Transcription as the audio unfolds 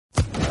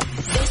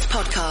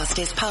podcast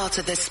is part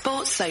of the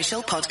Sports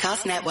Social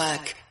Podcast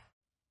Network.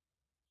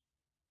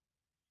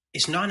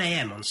 It's 9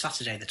 a.m. on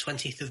Saturday the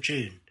 20th of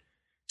June.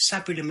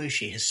 Sabri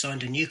Lamouchi has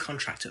signed a new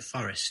contract at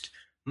Forest.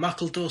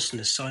 Michael Dawson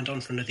has signed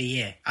on for another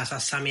year, as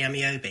has Sammy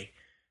Amiobi.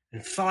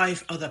 And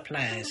 5 other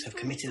players have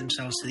committed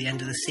themselves to the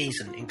end of the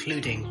season,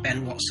 including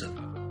Ben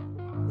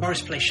Watson.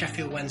 Forest play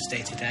Sheffield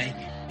Wednesday today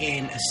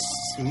in a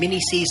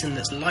mini-season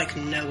that's like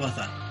no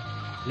other.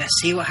 Let's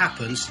see what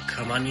happens.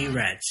 Come on, you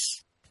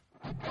Reds.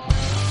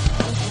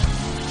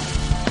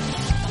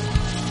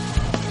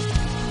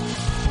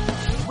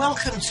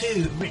 Welcome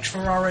to Rich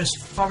Ferrara's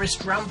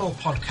Forest Ramble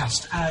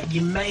podcast. You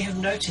may have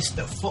noticed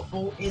that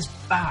football is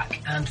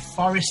back and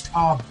Forest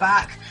are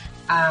back.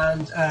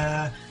 And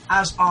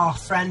as our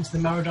friend, the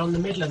Maradon in the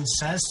Midlands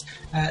says,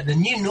 the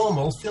new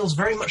normal feels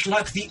very much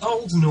like the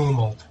old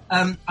normal.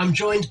 I'm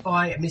joined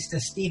by Mr.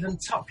 Stephen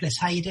Topless.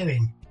 How are you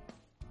doing?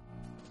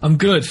 I'm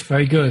good,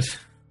 very good.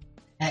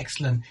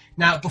 Excellent.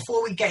 Now,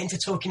 before we get into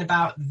talking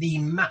about the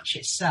match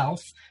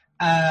itself,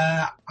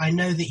 I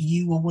know that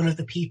you were one of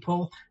the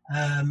people,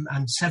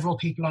 and several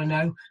people I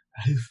know,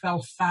 who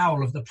fell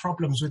foul of the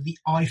problems with the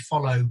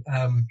iFollow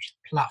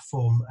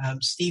platform.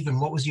 Stephen,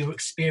 what was your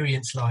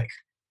experience like?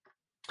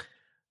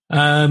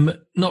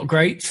 Not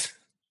great.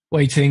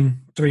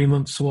 Waiting 3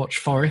 months to watch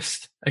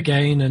Forest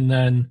again, and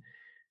then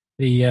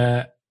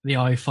the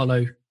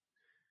iFollow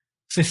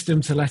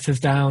system to let us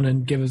down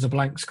and give us a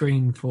blank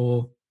screen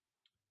for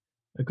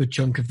a good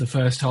chunk of the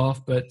first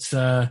half. But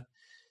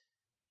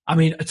I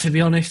mean, to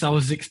be honest, I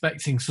was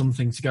expecting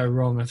something to go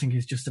wrong. I think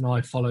it's just an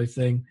iFollow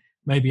thing,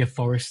 maybe a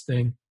Forest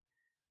thing.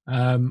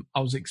 I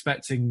was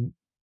expecting,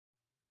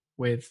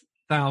 with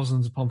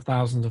thousands upon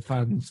thousands of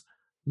fans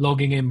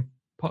logging in,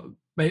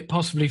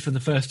 possibly for the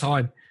first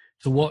time,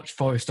 to watch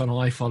Forest on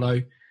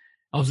iFollow,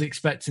 I was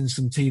expecting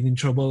some teething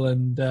trouble,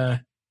 and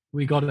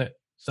we got it.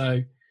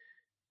 So,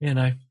 you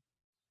know,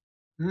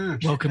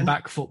 welcome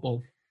back,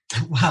 football.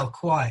 Well,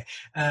 quite.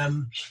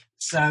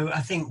 So I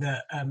think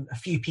that a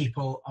few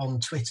people on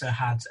Twitter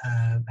had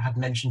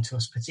mentioned to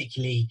us,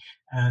 particularly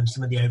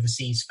some of the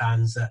overseas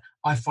fans, that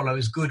iFollow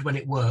is good when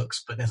it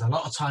works, but there's a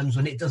lot of times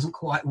when it doesn't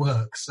quite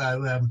work.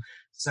 So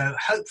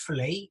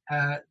hopefully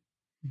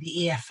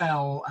the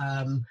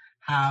EFL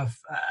have,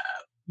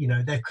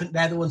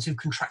 they're the ones who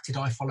contracted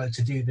iFollow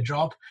to do the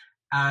job,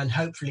 and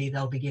hopefully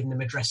they'll be giving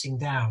them a dressing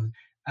down.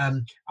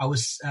 I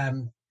was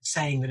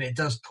saying that it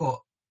does put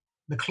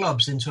the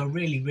clubs into a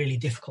really, really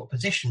difficult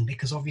position,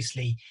 because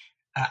obviously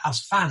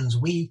as fans,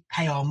 we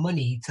pay our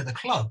money to the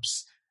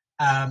clubs,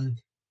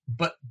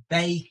 but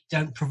they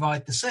don't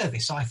provide the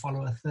service. I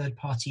follow a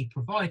third-party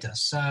provider.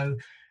 So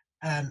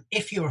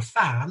if you're a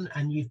fan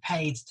and you've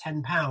paid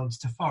 £10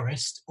 to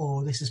Forest,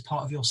 or this is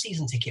part of your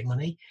season ticket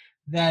money,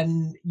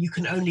 then you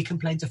can only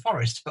complain to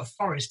Forest, but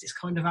Forest is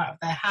kind of out of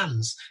their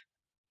hands.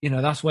 You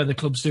know, that's where the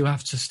clubs do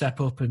have to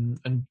step up and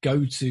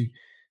go to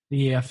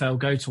the EFL,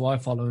 go to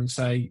iFollow and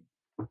say,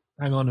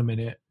 hang on a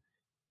minute,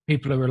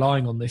 people are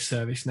relying on this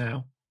service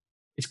now.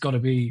 It's got to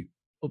be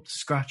up to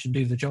scratch and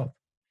do the job.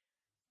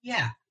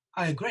 Yeah,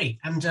 I agree.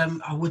 And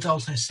I would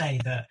also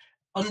say that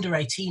under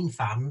 18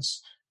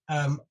 fans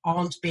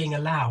aren't being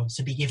allowed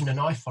to be given an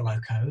iFollow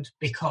code,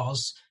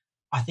 because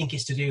I think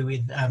it's to do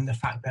with the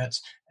fact that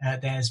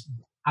there's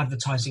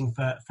advertising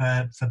for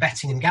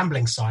betting and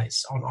gambling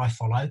sites on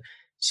iFollow.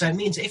 So it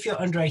means that if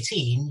you're under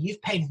 18,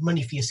 you've paid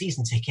money for your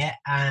season ticket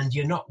and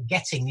you're not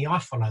getting the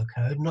iFollow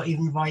code, not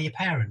even via your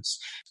parents.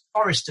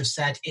 Forest have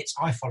said it's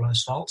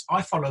iFollow's fault.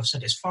 iFollow have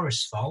said it's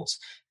Forest's fault.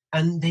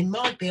 And they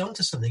might be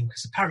onto something,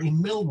 because apparently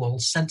Millwall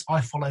sent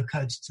iFollow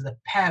codes to the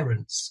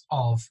parents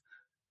of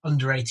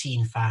under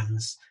 18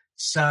 fans.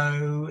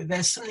 So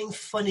there's something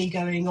funny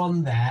going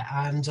on there.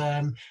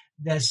 And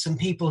there's some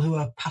people who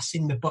are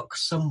passing the buck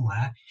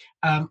somewhere.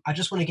 I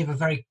just want to give a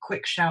very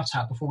quick shout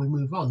out before we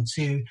move on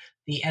to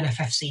the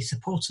NFFC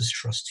Supporters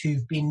Trust,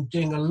 who've been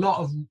doing a lot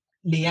of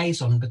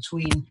liaison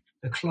between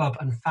the club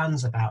and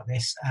fans about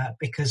this,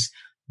 because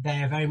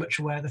they're very much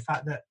aware of the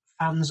fact that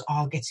fans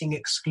are getting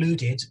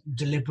excluded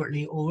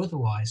deliberately or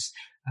otherwise.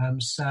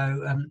 So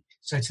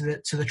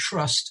to the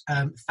trust,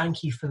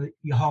 thank you for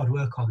your hard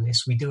work on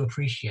this. We do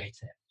appreciate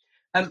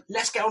it.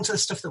 Let's get on to the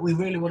stuff that we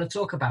really want to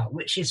talk about,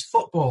 which is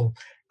football.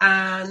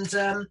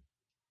 And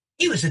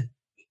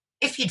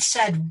if you'd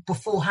said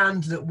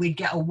beforehand that we'd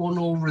get a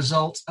 1-1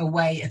 result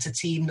away at a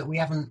team that we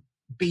haven't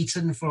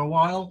beaten for a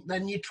while,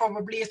 then you'd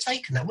probably have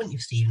taken that, wouldn't you,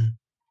 Stephen?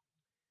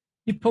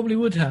 You probably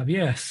would have,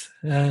 yes.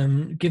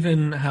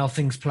 Given how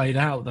things played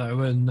out,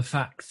 though, and the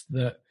fact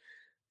that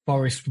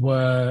Forest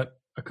were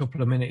a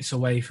couple of minutes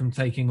away from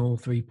taking all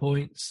 3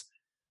 points,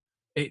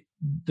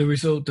 the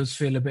result does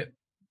feel a bit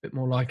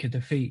more like a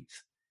defeat.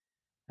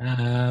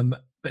 But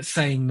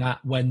saying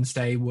that,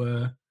 Wednesday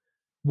were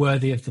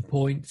worthy of the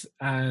point,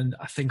 and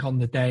I think on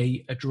the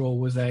day a draw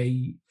was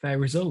a fair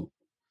result.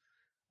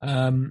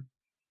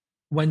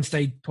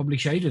 Wednesday probably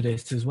shaded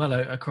it as well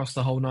across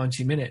the whole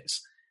 90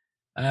 minutes.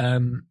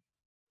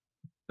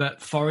 But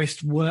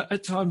Forest were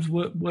at times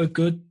were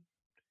good,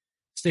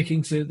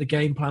 sticking to the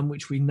game plan,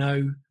 which we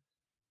know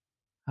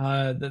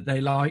that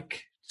they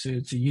like,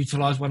 to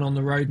utilise when on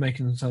the road,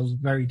 making themselves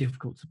very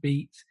difficult to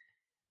beat.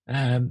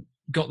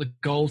 Got the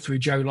goal through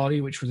Joe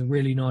Loddy, which was a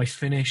really nice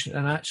finish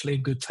and actually a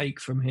good take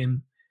from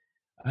him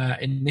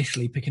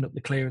initially, picking up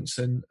the clearance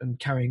and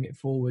carrying it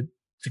forward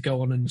to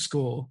go on and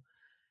score.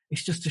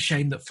 It's just a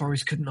shame that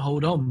Forest couldn't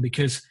hold on,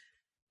 because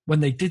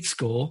when they did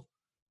score,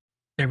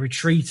 they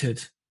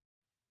retreated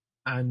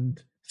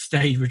and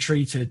stayed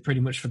retreated pretty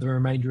much for the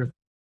remainder of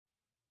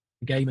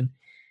the game, and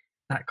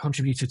that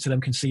contributed to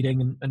them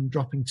conceding and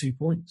dropping 2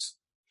 points.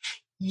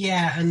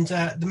 Yeah, and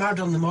the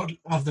Maradona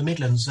of the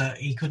Midlands, the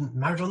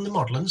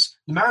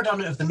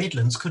Maradona of the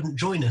Midlands couldn't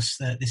join us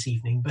this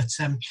evening, but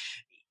I'm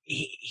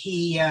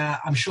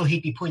sure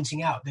he'd be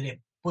pointing out that it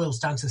boils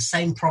down to the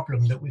same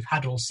problem that we've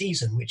had all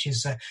season, which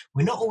is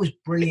we're not always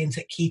brilliant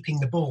at keeping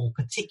the ball,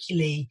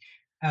 particularly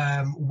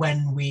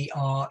when we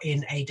are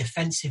in a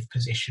defensive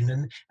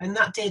position, and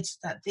that did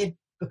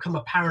become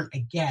apparent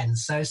again.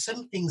 So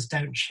some things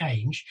don't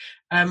change.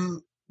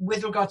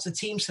 With regards to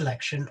team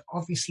selection,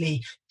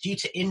 obviously, due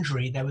to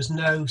injury, there was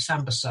no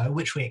Sambaso,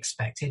 which we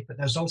expected, but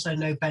there was also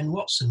no Ben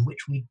Watson,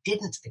 which we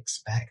didn't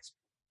expect.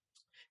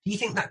 Do you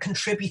think that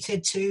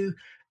contributed to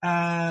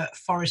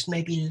Forest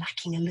maybe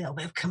lacking a little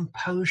bit of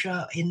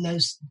composure in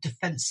those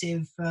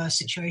defensive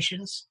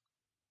situations?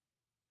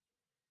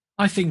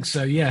 I think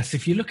so, yes.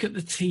 If you look at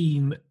the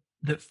team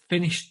that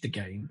finished the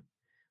game,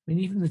 I mean,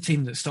 even the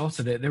team that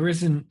started it, there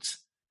isn't,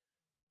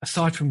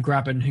 aside from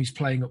Graben, who's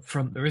playing up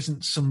front, there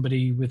isn't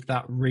somebody with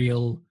that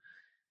real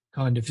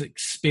kind of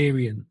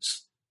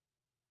experience,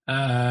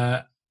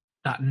 that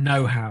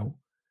know-how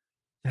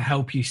to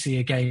help you see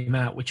a game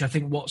out, which I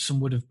think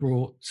Watson would have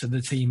brought to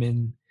the team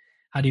in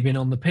had he been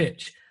on the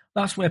pitch.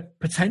 That's where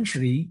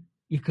potentially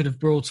you could have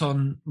brought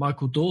on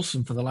Michael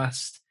Dawson for the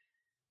last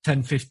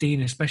 10,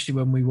 15, especially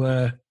when we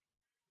were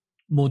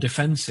more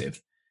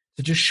defensive,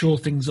 to just shore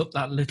things up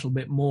that little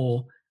bit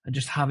more and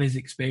just have his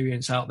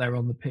experience out there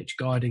on the pitch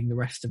guiding the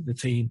rest of the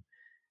team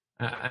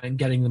and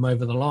getting them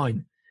over the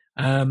line.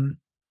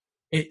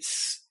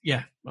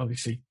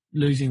 Obviously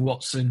losing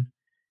Watson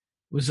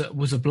was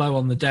a blow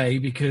on the day,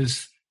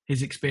 because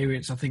his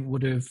experience, I think,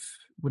 would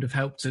have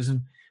helped us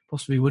and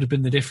possibly would have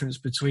been the difference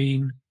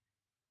between,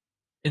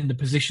 in the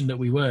position that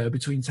we were,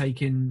 between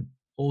taking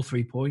all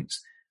 3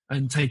 points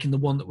and taking the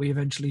one that we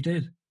eventually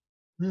did.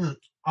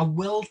 I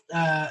will,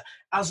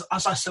 as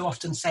I so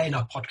often say in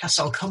our podcast,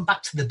 I'll come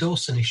back to the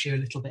Dawson issue a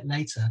little bit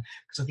later,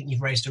 because I think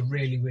you've raised a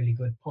really, really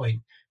good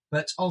point.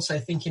 But also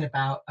thinking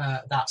about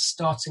that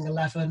starting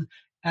 11,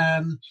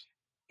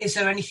 is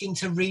there anything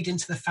to read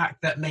into the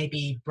fact that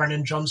maybe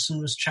Brennan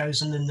Johnson was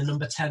chosen in the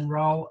number 10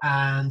 role,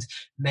 and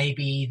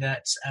maybe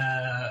that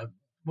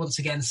once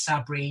again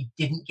Sabri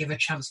didn't give a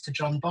chance to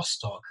John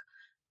Bostock?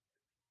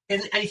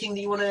 Anything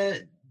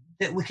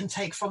that we can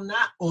take from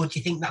that, or do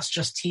you think that's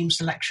just team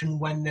selection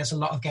when there's a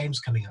lot of games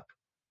coming up?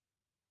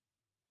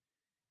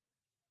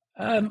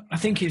 I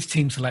think it's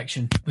team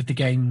selection with the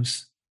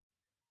games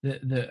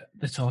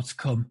that are to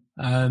come.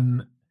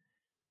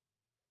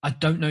 I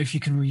don't know if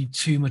you can read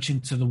too much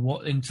into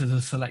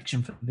the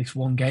selection for this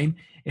one game.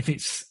 If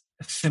it's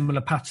a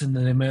similar pattern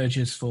that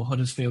emerges for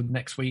Huddersfield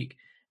next week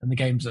and the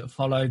games that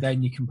follow,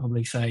 then you can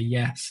probably say,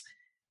 yes,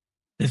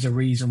 there's a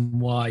reason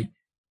why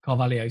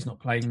Carvalho's not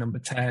playing number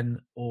 10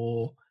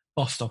 or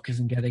Bostock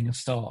isn't getting a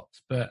start.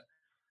 But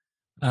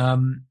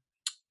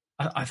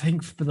I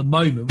think for the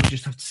moment, we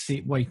just have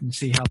to wait and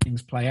see how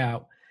things play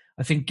out.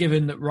 I think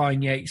given that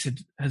Ryan Yates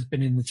has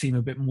been in the team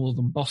a bit more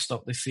than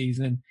Bostock this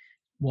season,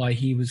 why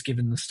he was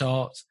given the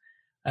start.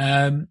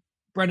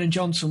 Brennan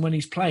Johnson, when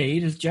he's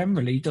played, has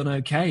generally done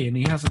okay, and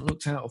he hasn't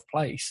looked out of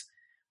place.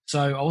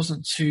 So I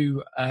wasn't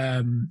too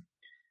a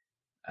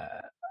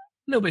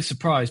little bit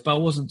surprised, but I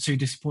wasn't too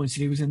disappointed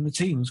he was in the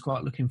team. I was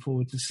quite looking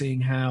forward to seeing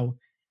how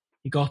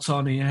he got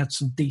on. He had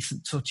some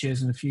decent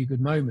touches and a few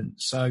good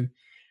moments. So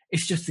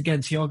it's just,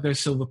 again, Thiago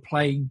Silva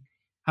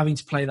having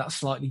to play that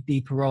slightly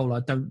deeper role.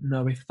 I don't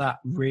know if that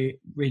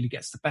really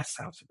gets the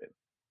best out of him.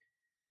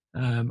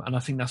 And I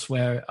think that's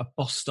where a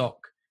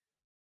Bostock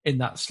in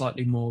that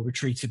slightly more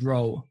retreated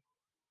role,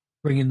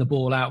 bringing the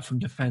ball out from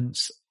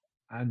defence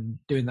and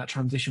doing that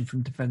transition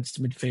from defence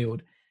to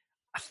midfield,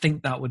 I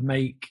think that would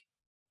make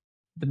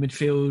the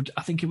midfield,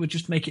 I think it would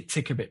just make it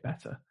tick a bit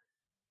better.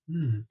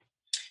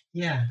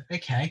 Yeah,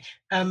 okay.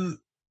 I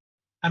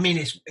mean,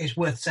 it's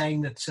worth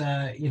saying that,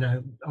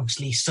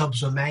 obviously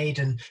subs were made,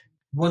 and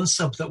one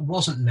sub that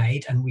wasn't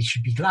made, and we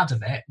should be glad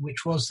of it,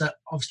 which was that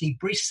obviously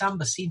Brice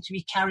Samba seemed to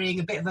be carrying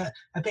a bit of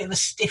a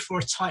stiff or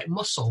a tight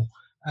muscle.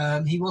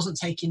 He wasn't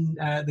taking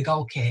the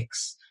goal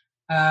kicks.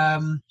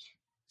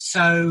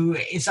 So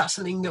is that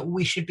something that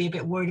we should be a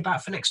bit worried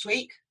about for next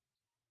week?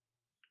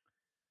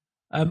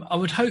 I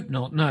would hope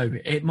not. No,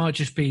 it might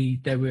just be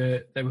they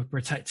were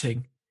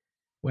protecting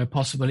where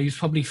possible. He was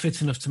probably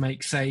fit enough to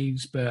make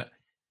saves, but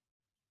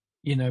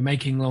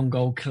making long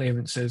goal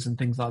clearances and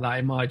things like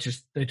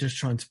that, they're just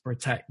trying to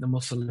protect the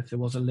muscle if there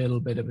was a little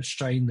bit of a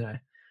strain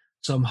there.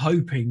 So I'm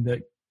hoping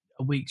that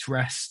a week's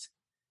rest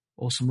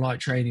or some light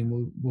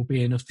training will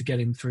be enough to get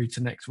him through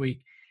to next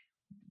week.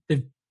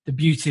 The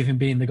beauty of him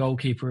being the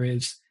goalkeeper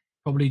is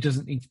probably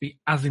doesn't need to be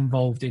as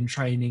involved in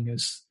training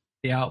as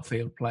the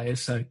outfield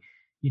players. So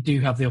you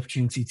do have the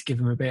opportunity to give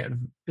him a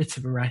bit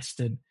of a rest,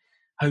 and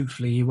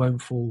hopefully he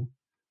won't fall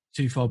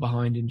too far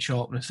behind in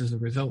sharpness as a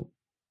result.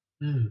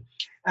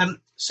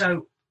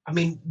 So, I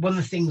mean, one of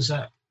the things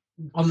that,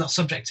 on that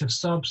subject of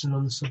subs and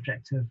on the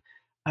subject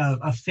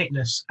of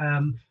fitness,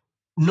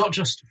 not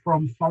just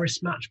from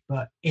Forest match,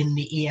 but in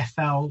the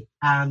EFL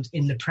and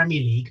in the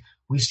Premier League,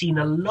 we've seen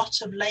a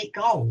lot of late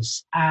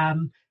goals.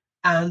 And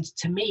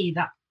to me,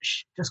 that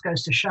just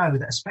goes to show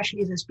that,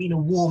 especially if there's been a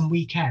warm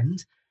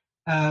weekend,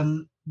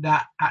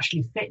 that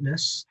actually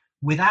fitness,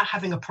 without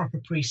having a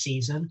proper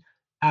pre-season,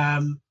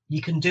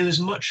 you can do as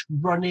much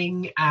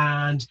running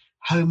and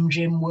home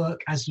gym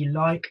work as you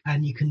like,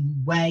 and you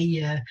can wear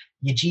your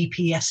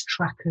GPS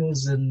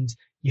trackers and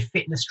your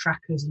fitness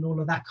trackers and all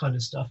of that kind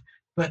of stuff.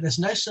 But there's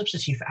no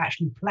substitute for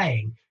actually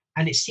playing.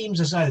 And it seems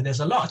as though there's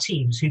a lot of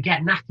teams who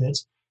get knackered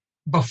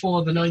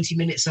before the 90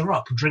 minutes are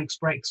up, drinks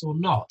breaks or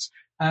not.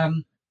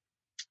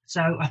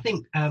 So I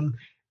think,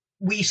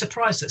 were you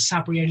surprised that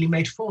Sabri only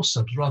made 4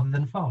 subs rather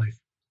than 5?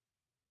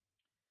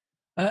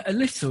 A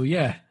little,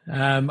 yeah.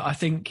 I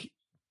think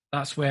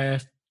that's where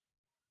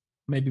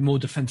maybe more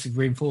defensive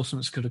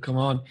reinforcements could have come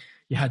on.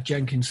 You had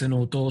Jenkinson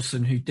or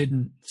Dawson who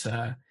didn't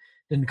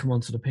come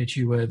onto the pitch,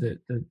 who were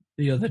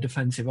the other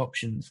defensive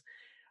options.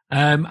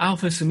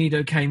 Alpha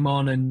Samido came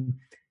on and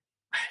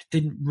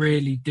didn't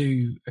really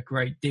do a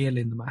great deal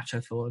in the match, I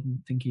thought. I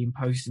didn't think he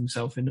imposed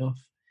himself enough,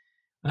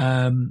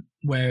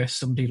 whereas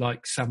somebody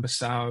like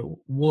Sambasao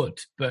would.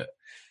 But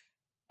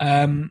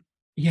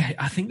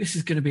I think this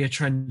is going to be a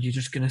trend. You're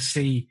just going to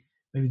see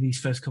maybe these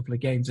first couple of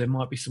games, there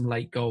might be some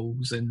late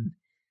goals and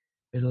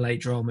a bit of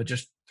late drama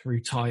just through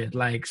tired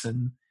legs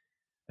and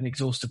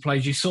exhausted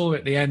players. You saw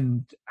at the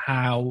end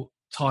how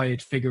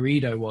tired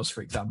Figueiredo was,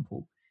 for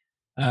example.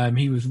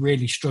 He was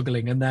really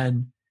struggling, and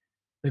then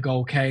the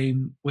goal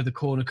came with a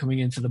corner coming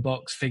into the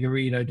box.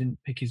 Figueiredo didn't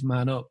pick his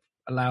man up,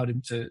 allowed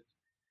him to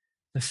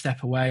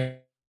step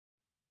away,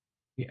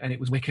 and it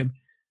was Wickham,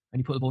 and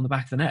he put the ball in the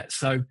back of the net.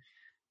 So,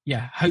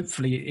 yeah,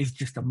 hopefully it is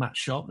just a match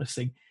sharpness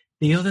thing.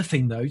 The other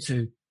thing, though,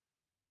 to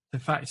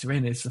factor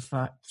in is the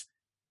fact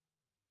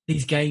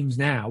these games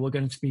now are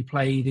going to be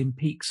played in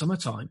peak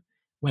summertime,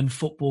 when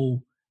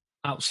football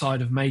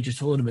outside of major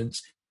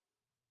tournaments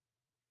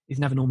is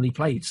never normally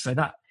played. So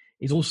that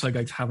is also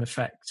going to have an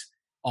effect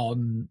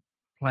on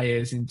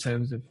players in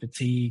terms of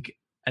fatigue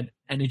and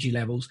energy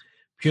levels,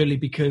 purely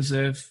because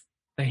of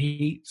the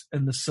heat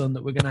and the sun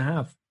that we're going to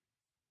have.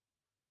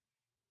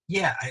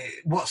 Yeah,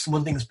 what's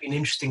one thing that's been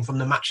interesting from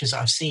the matches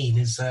I've seen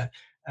is that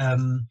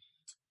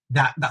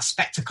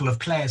spectacle of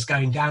players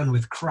going down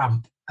with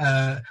cramp,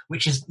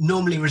 which is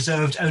normally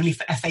reserved only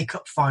for FA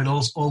Cup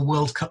finals or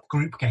World Cup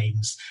group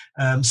games.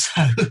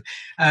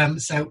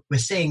 So we're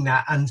seeing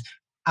that,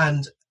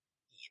 and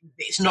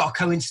it's not a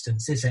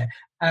coincidence, is it?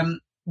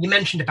 You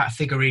mentioned about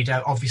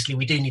Figueiredo. Obviously,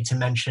 we do need to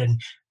mention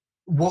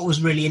what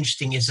was really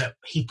interesting is that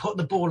he put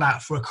the ball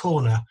out for a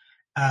corner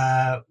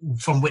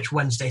from which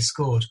Wednesday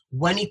scored.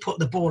 When he put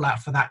the ball out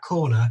for that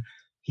corner,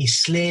 he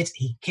slid,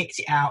 he kicked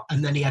it out,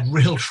 and then he had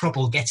real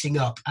trouble getting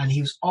up, and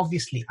he was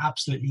obviously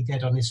absolutely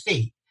dead on his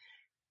feet.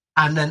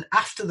 And then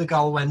after the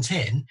goal went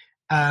in,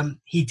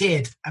 he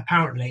did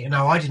apparently, and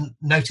I didn't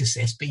notice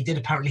this, but he did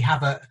apparently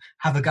have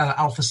a go at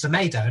Alpha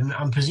Semedo, and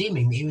I'm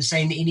presuming that he was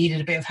saying that he needed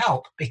a bit of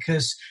help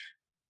because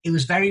it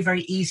was very,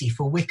 very easy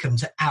for Wickham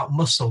to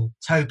outmuscle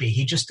Toby.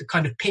 He just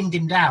kind of pinned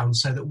him down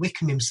so that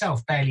Wickham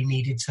himself barely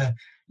needed to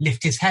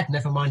lift his head,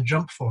 never mind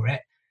jump for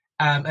it.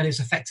 And it was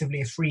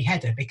effectively a free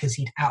header because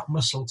he'd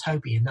outmuscled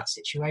Toby in that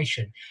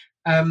situation.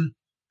 Going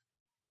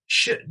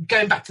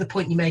back to the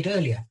point you made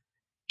earlier,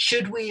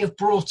 should we have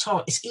brought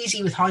on... It's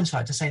easy with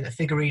hindsight to say that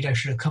Figueiredo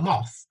should have come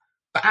off,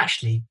 but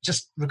actually,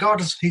 just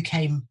regardless of who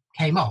came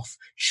off,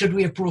 should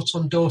we have brought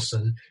on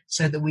Dawson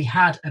so that we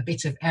had a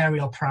bit of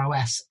aerial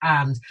prowess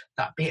and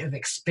that bit of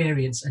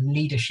experience and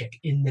leadership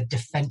in the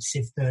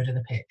defensive third of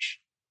the pitch?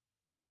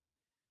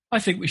 I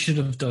think we should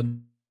have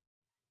done.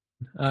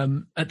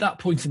 At that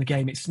point in the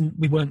game,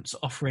 we weren't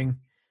offering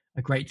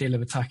a great deal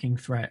of attacking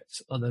threat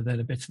other than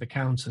a bit of a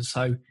counter.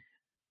 So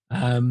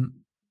I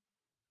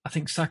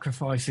think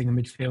sacrificing a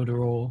midfielder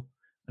or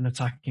an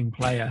attacking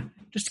player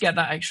just to get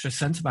that extra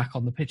centre-back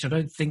on the pitch, I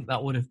don't think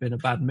that would have been a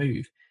bad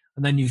move.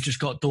 And then you've just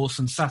got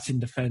Dawson sat in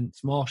defence,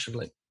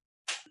 marshalling.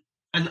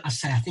 And I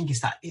think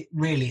it's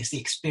the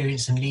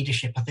experience and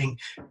leadership. I think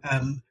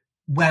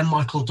where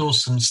Michael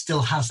Dawson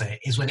still has it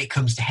is when it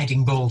comes to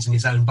heading balls in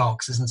his own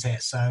box, isn't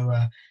it? So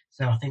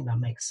I think that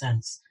makes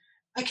sense.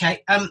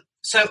 Okay,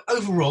 so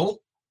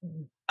overall,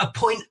 a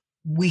point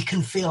we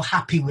can feel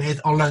happy with,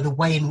 although the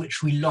way in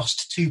which we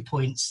lost 2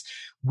 points,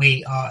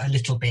 we are a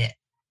little bit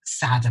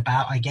sad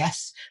about, I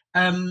guess.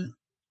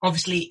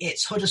 Obviously,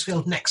 it's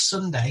Huddersfield next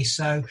Sunday,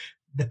 so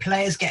the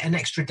players get an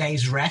extra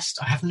day's rest.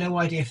 I have no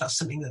idea if that's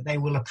something that they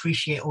will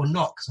appreciate or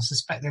not, because I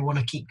suspect they want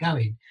to keep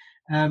going.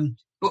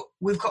 But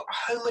we've got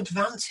home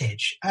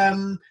advantage.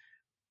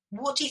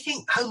 What do you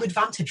think home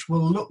advantage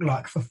will look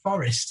like for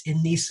Forest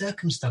in these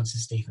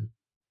circumstances, Stephen?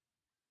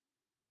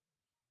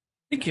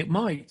 think it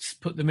might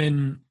put them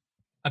in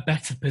a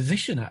better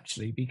position,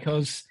 actually,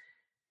 because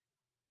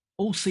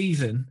all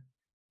season,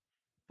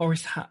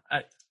 Forest,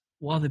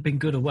 while they've been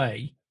good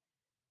away,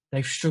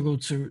 they've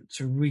struggled to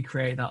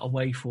recreate that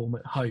away form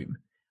at home.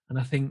 And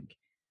I think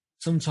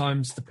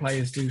sometimes the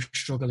players do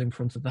struggle in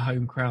front of the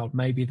home crowd.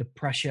 Maybe the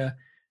pressure,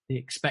 the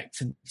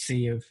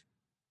expectancy of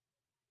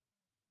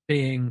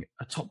being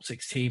a top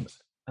 6 team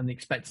and the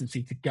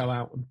expectancy to go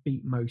out and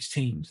beat most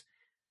teams.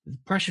 The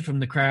pressure from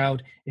the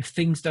crowd, if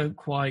things don't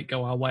quite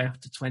go our way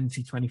after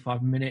 20,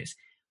 25 minutes,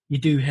 you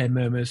do hear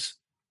murmurs,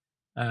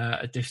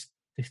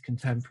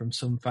 discontent from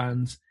some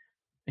fans,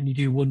 and you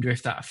do wonder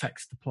if that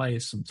affects the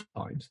players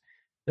sometimes.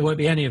 There won't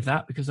be any of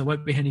that because there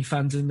won't be any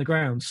fans in the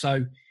ground.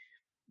 So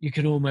you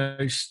can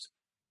almost,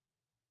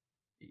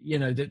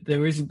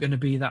 there isn't going to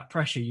be that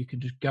pressure. You can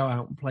just go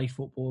out and play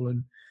football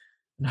and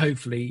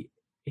hopefully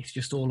it's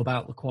just all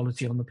about the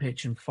quality on the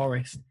pitch. And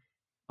Forest,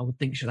 I would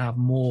think, should have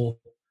more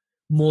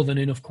than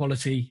enough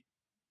quality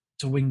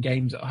to win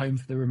games at home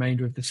for the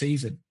remainder of the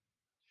season.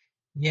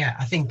 Yeah,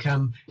 I think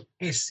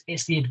it's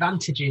the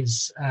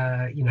advantages,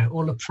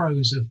 all the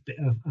pros of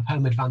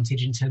home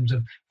advantage in terms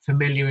of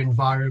familiar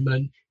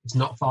environment. It's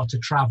not far to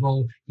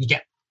travel.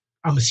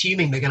 I'm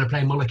assuming they're going to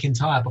play Mull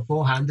Kintyre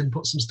beforehand and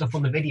put some stuff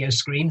on the video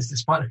screens,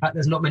 despite the fact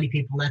there's not many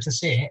people there to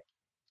see it.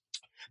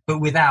 But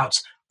without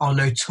our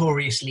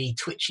notoriously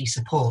twitchy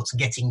supports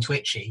getting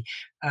twitchy,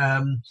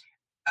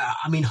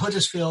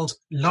 Huddersfield,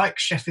 like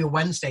Sheffield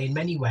Wednesday in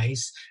many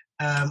ways,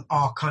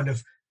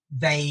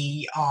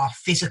 they are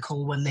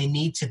physical when they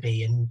need to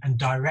be and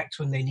direct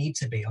when they need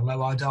to be.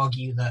 Although I'd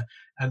argue that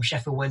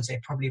Sheffield Wednesday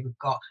probably have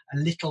got a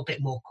little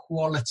bit more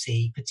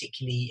quality,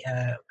 particularly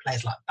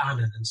players like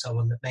Bannon and so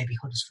on, that maybe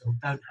Huddersfield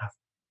don't have.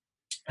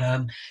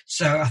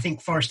 So I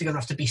think Forest are going to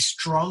have to be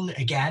strong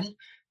again.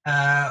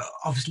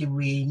 Obviously,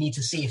 we need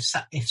to see if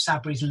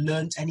Sabri's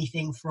learnt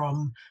anything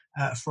from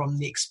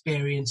the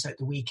experience at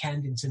the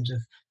weekend in terms of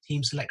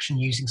team selection,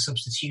 using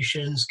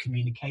substitutions,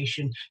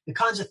 communication, the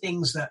kinds of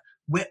things that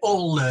we're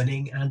all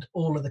learning and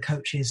all of the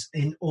coaches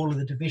in all of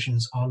the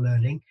divisions are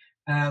learning.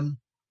 And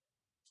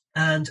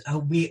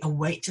we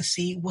await to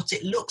see what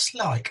it looks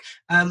like.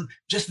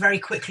 Just very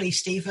quickly,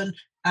 Stephen,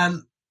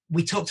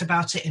 we talked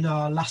about it in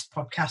our last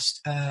podcast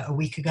a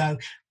week ago,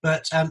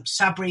 but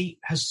Sabri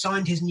has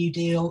signed his new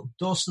deal,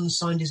 Dawson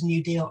signed his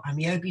new deal,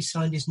 Amiobi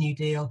signed his new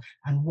deal,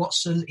 and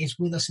Watson is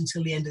with us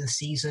until the end of the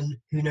season.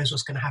 Who knows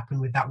what's going to happen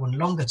with that one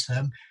longer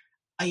term.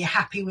 Are you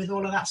happy with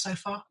all of that so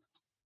far?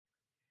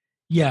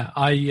 Yeah,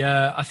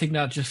 I think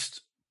that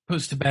just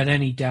puts to bed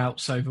any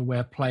doubts over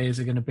where players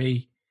are going to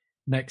be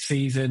next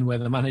season, where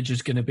the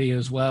manager's going to be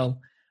as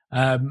well.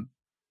 That's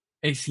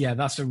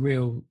a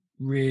really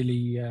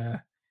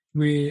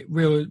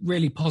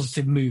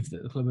positive move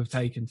that the club have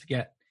taken to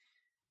get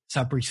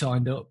Sabri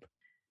signed up.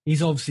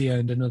 He's obviously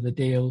earned another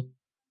deal.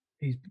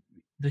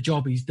 The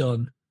job he's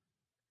done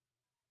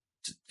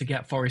to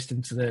get Forest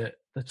into the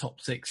top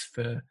 6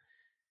 for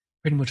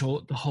pretty much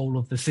the whole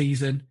of the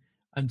season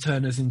and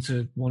turn us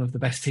into one of the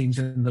best teams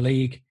in the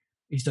league.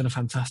 He's done a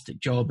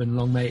fantastic job, and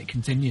long may it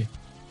continue.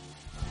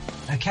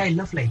 Okay,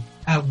 lovely.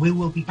 We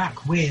will be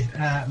back with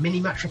mini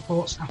match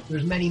reports after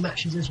as many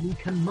matches as we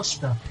can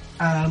muster.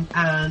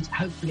 And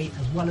hopefully,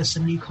 as well as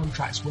some new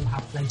contracts, we'll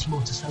have plenty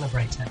more to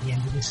celebrate at the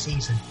end of this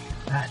season.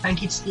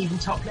 Thank you to Stephen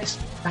Topless.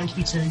 Thank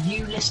you to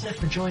you, listener,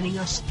 for joining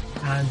us.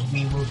 And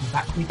we will be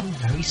back with you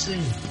very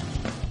soon.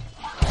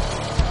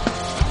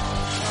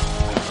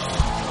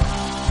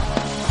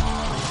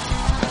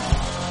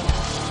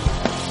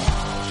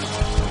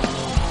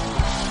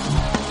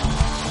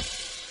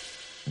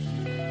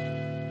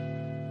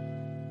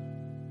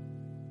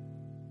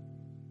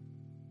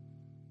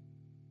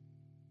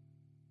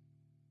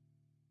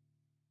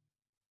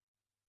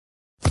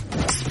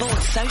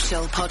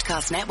 Social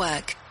Podcast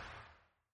Network.